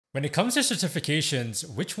When it comes to certifications,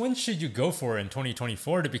 which one should you go for in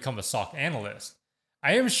 2024 to become a SOC analyst?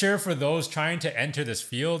 I am sure for those trying to enter this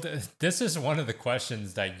field, this is one of the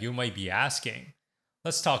questions that you might be asking.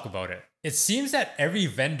 Let's talk about it. It seems that every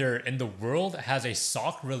vendor in the world has a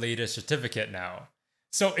SOC related certificate now.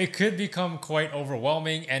 So it could become quite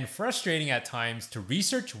overwhelming and frustrating at times to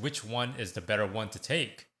research which one is the better one to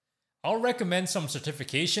take. I'll recommend some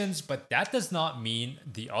certifications, but that does not mean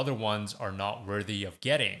the other ones are not worthy of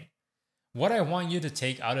getting. What I want you to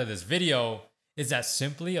take out of this video is that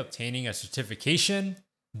simply obtaining a certification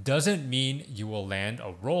doesn't mean you will land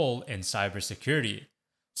a role in cybersecurity.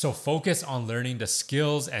 So focus on learning the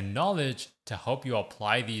skills and knowledge to help you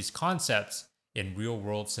apply these concepts in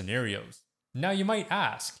real-world scenarios. Now you might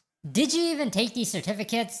ask, did you even take these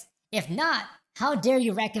certificates? If not, how dare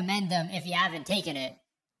you recommend them if you haven't taken it?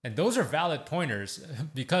 And those are valid pointers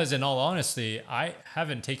because in all honesty, I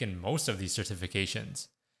haven't taken most of these certifications.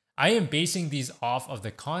 I am basing these off of the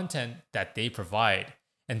content that they provide,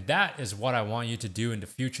 and that is what I want you to do in the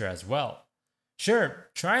future as well. Sure,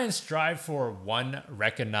 try and strive for one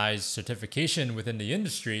recognized certification within the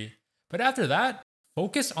industry, but after that,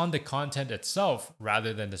 focus on the content itself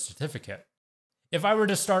rather than the certificate. If I were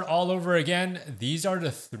to start all over again, these are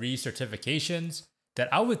the 3 certifications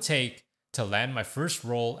that I would take to land my first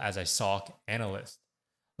role as a SOC analyst.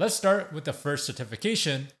 Let's start with the first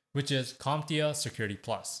certification, which is CompTIA Security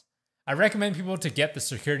Plus. I recommend people to get the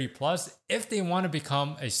Security Plus if they want to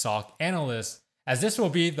become a SOC analyst, as this will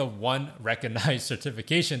be the one recognized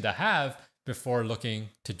certification to have before looking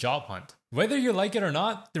to job hunt. Whether you like it or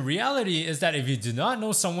not, the reality is that if you do not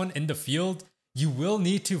know someone in the field, you will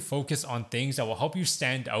need to focus on things that will help you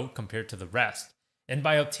stand out compared to the rest. And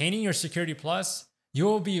by obtaining your Security Plus, you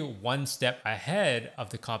will be one step ahead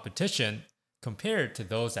of the competition compared to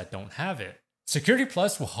those that don't have it. Security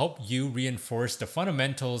Plus will help you reinforce the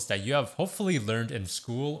fundamentals that you have hopefully learned in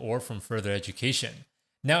school or from further education.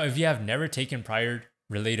 Now, if you have never taken prior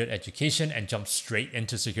related education and jumped straight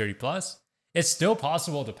into Security Plus, it's still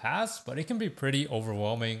possible to pass, but it can be pretty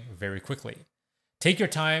overwhelming very quickly. Take your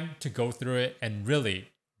time to go through it and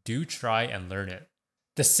really do try and learn it.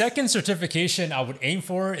 The second certification I would aim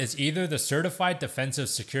for is either the Certified Defensive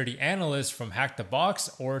Security Analyst from Hack the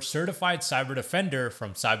Box or Certified Cyber Defender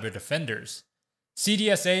from Cyber Defenders.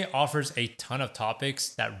 CDSA offers a ton of topics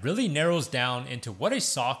that really narrows down into what a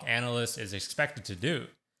SOC analyst is expected to do.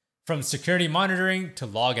 From security monitoring to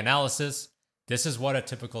log analysis, this is what a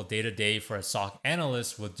typical day-to-day for a SOC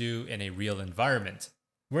analyst will do in a real environment.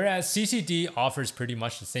 Whereas CCD offers pretty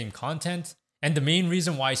much the same content, and the main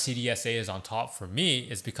reason why CDSA is on top for me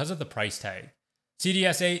is because of the price tag.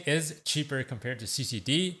 CDSA is cheaper compared to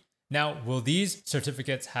CCD. Now, will these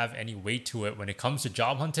certificates have any weight to it when it comes to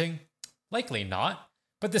job hunting? Likely not,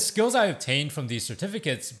 but the skills I obtained from these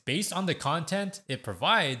certificates based on the content it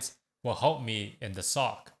provides will help me in the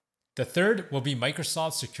SOC. The third will be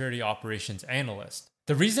Microsoft Security Operations Analyst.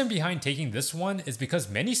 The reason behind taking this one is because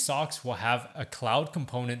many SOCs will have a cloud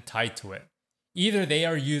component tied to it. Either they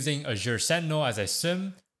are using Azure Sentinel as a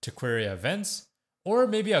SIEM to query events, or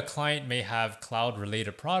maybe a client may have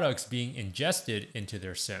cloud-related products being ingested into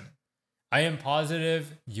their SIEM. I am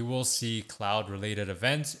positive you will see cloud-related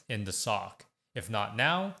events in the SOC. If not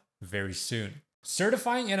now, very soon.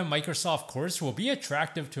 Certifying in a Microsoft course will be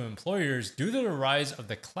attractive to employers due to the rise of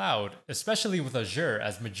the cloud, especially with Azure,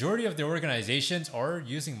 as majority of the organizations are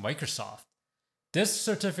using Microsoft. This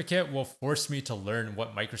certificate will force me to learn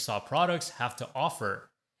what Microsoft products have to offer,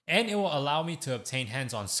 and it will allow me to obtain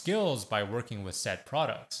hands-on skills by working with said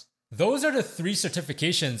products. Those are the 3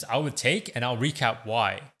 certifications I would take, and I'll recap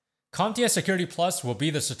why. CompTIA Security Plus will be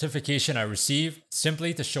the certification I receive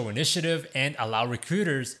simply to show initiative and allow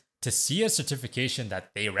recruiters to see a certification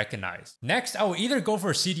that they recognize. Next, I will either go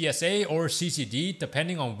for CDSA or CCD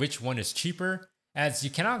depending on which one is cheaper, as you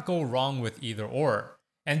cannot go wrong with either or.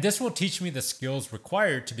 And this will teach me the skills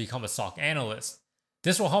required to become a SOC analyst.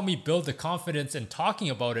 This will help me build the confidence in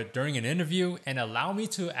talking about it during an interview and allow me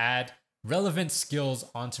to add relevant skills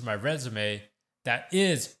onto my resume that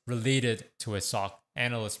is related to a SOC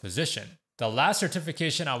analyst position. The last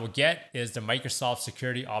certification I will get is the Microsoft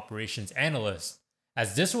Security Operations Analyst,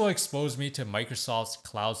 as this will expose me to Microsoft's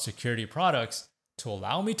cloud security products to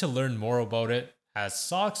allow me to learn more about it, as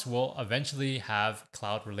SOCs will eventually have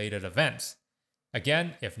cloud-related events.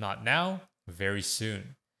 Again, if not now, very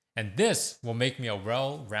soon. And this will make me a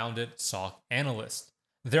well-rounded SOC analyst.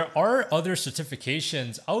 There are other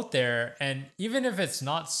certifications out there, and even if it's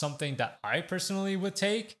not something that I personally would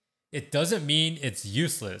take, it doesn't mean it's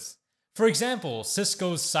useless. For example,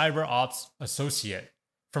 Cisco's Cyber Ops Associate.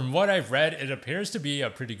 From what I've read, it appears to be a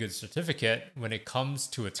pretty good certificate when it comes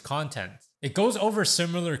to its content. It goes over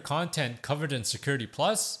similar content covered in Security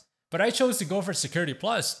Plus, but I chose to go for Security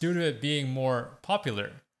Plus due to it being more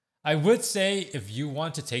popular. I would say if you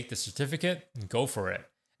want to take the certificate, go for it,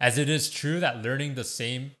 as it is true that learning the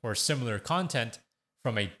same or similar content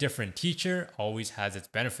from a different teacher always has its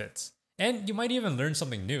benefits, and you might even learn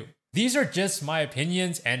something new. These are just my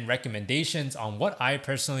opinions and recommendations on what I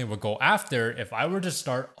personally would go after if I were to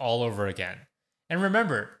start all over again. And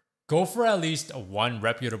remember, go for at least one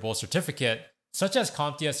reputable certificate, such as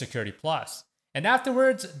CompTIA Security Plus. And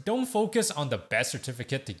afterwards, don't focus on the best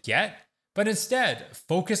certificate to get, but instead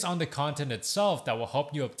focus on the content itself that will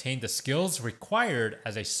help you obtain the skills required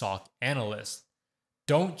as a SOC analyst.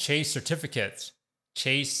 Don't chase certificates,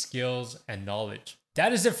 chase skills and knowledge.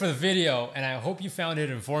 That is it for the video, and I hope you found it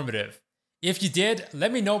informative. If you did,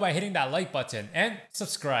 let me know by hitting that like button and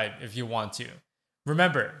subscribe if you want to.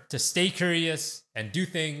 Remember to stay curious and do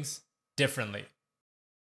things differently.